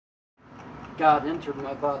God entered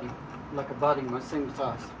my body like a body my same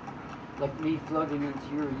size. Like me floating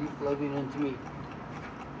into you or you floating into me.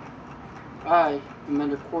 I am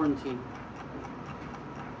under quarantine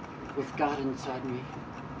with God inside me.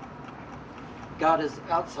 God is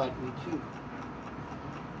outside me too.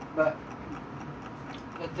 But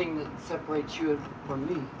the thing that separates you from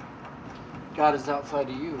me, God is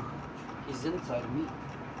outside of you. He's inside of me.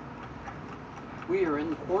 We are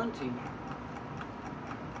in quarantine.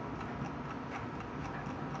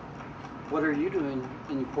 What are you doing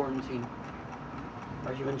in quarantine?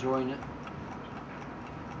 Are you enjoying it?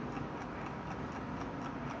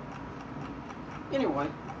 Anyway,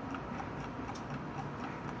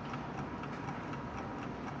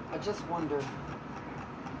 I just wonder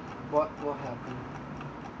what will happen.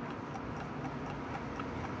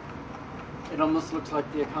 It almost looks like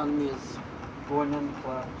the economy is going into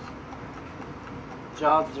collapse.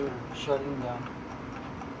 Jobs are shutting down.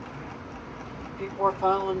 People are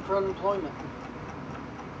filing for unemployment.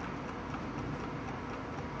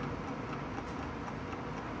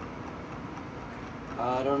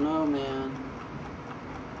 I don't know, man.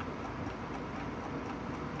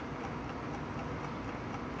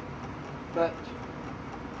 But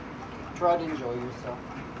try to enjoy yourself.